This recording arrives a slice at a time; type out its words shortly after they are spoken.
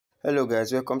Hello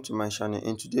guys, welcome to my channel.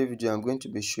 In today's video I'm going to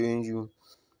be showing you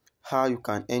how you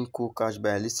can earn cool cash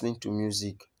by listening to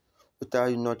music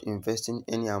without you not investing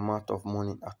any amount of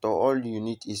money at all. All you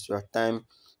need is your time,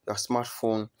 your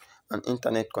smartphone and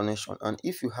internet connection, and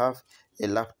if you have a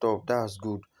laptop, that's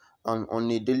good. And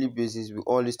on a daily basis we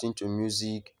all listen to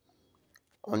music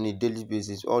on a daily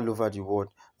basis all over the world,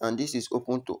 and this is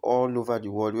open to all over the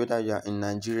world, whether you are in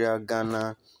Nigeria,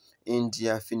 Ghana,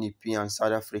 India, Philippines and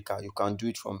South Africa. You can do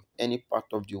it from any part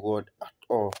of the world at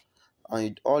all,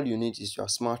 and all you need is your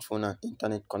smartphone and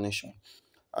internet connection.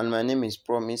 And my name is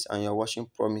Promise and you're watching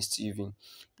Promise TV.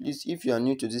 Please, if you are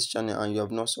new to this channel and you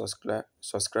have not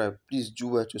subscribed, please do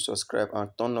well to subscribe and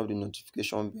turn on the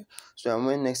notification bell, so that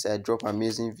when next I drop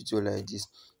amazing video like this,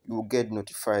 you will get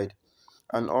notified.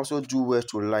 And also do well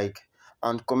to like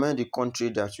and comment the country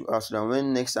that you are, so that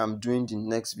when next I'm doing the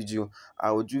next video, I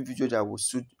will do video that will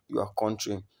suit your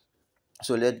country.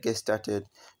 So let's get started.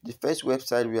 The first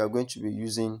website we are going to be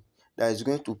using that is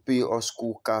going to pay us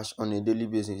cool cash on a daily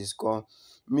basis is called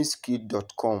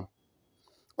miskid.com.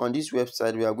 On this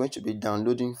website we are going to be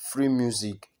downloading free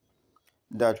music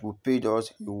that will pay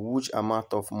us a huge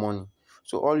amount of money.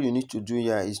 So all you need to do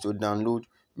here is to download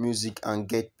music and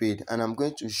get paid, and I'm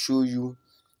going to show you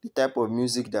the type of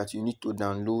music that you need to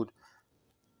download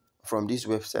from this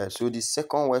website. So the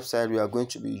second website we are going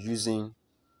to be using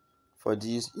for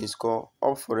this is called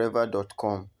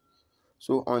upforever.com.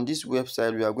 So on this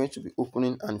website we are going to be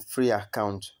opening a free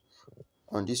account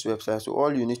on this website. So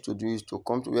all you need to do is to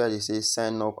come to where they say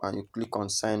sign up, and you click on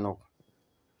sign up.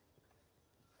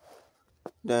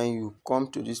 Then you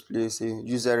come to this place, say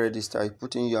user register. You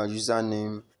put in your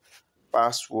username,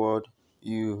 password,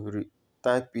 you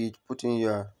type it, put in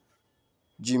your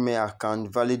Gmail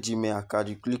account, valid Gmail account.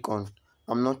 You click on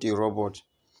I'm not a robot.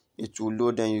 It will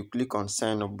load, then you click on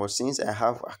sign up. But since I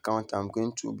have account, I'm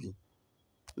going to be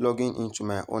logging into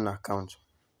my own account.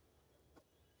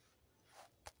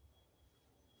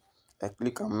 I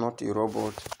click I'm not a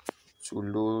robot to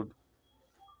load.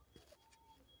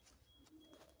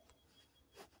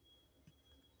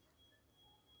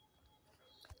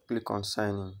 Click on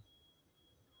sign in.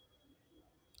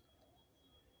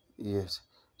 Yes,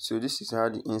 so this is how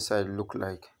the inside look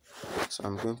like. So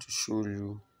I'm going to show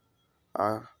you.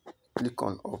 Click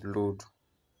on upload.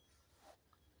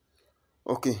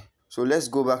 Okay, so let's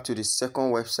go back to the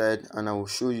second website and I will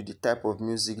show you the type of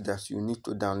music that you need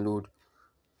to download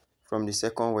from the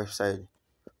second website.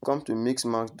 Come to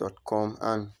mixmax.com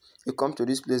and you come to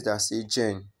this place that say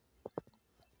Gen,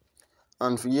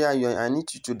 and here I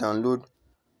need you to download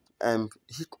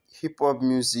hip hop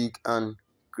music and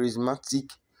charismatic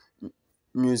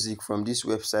music from this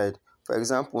website. For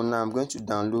example, now I'm going to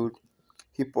download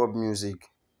hip hop music.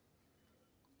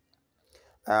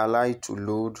 I allow it to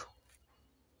load,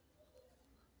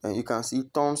 and you can see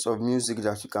tons of music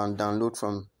that you can download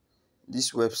from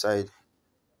this website.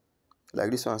 Like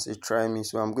this one say try me.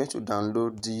 So I'm going to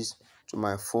download this to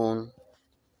my phone.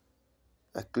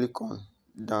 I click on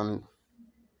download.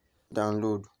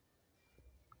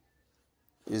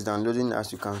 It's downloading,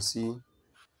 as you can see.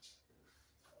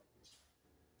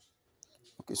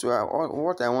 Okay, so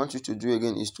what I want you to do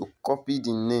again is to copy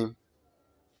the name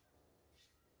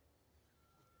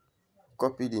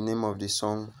of the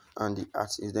song and the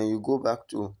artist. Then you go back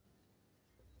to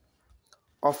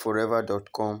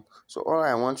upforever.com. So all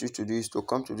I want you to do is to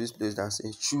come to this place that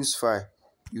says choose file.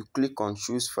 You click on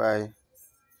choose file.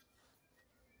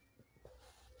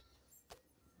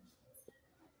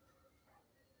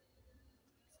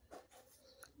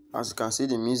 As you can see,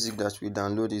 the music that we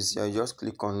download is here. You just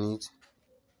click on it.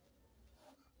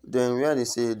 Then where they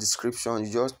say description,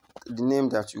 you just the name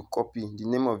that you copy, the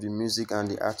name of the music and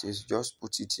the artist, just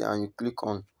put it here and you click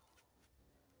on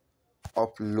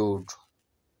upload.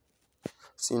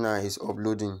 See, now it's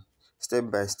uploading step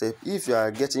by step. If you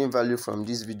are getting value from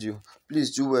this video,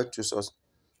 please do well to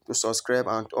subscribe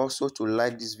and also to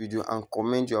like this video and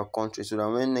comment your country, so that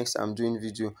when next I'm doing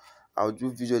video, I'll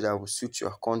do video that will suit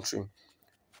your country.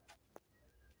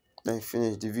 Then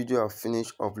finish the video. I'll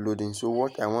finish uploading. So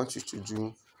what I want you to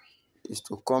do is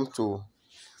to come to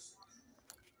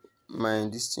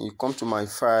you come to my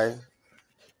file.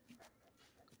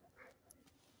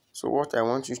 So what I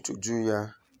want you to do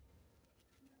here,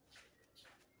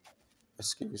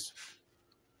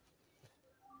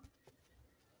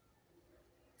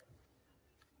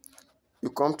 you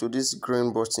come to this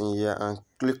green button here and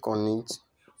click on it.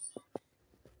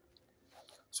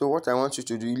 So what I want you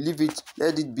to do, you leave it,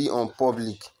 let it be on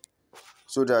public,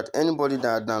 so that anybody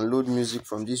that download music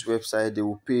from this website, they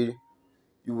will pay.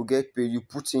 You will get paid. You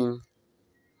put in,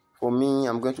 for me,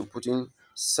 I'm going to put in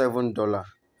 $7.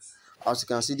 As you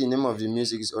can see, the name of the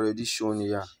music is already shown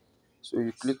here. So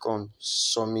you click on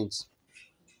submit.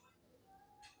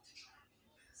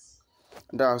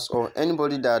 That's all.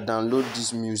 Anybody that download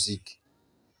this music,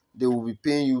 they will be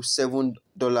paying you $7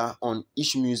 on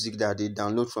each music that they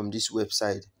download from this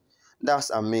website. That's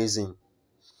amazing.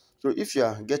 So if you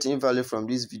are getting value from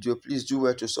this video, please do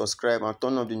well to subscribe and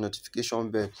turn on the notification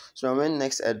bell, so that when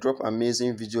next I drop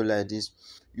amazing video like this,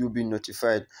 you'll be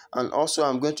notified. And also,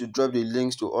 I'm going to drop the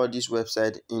links to all these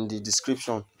websites in the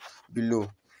description below.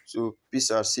 So peace,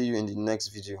 I'll see you in the next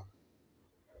video.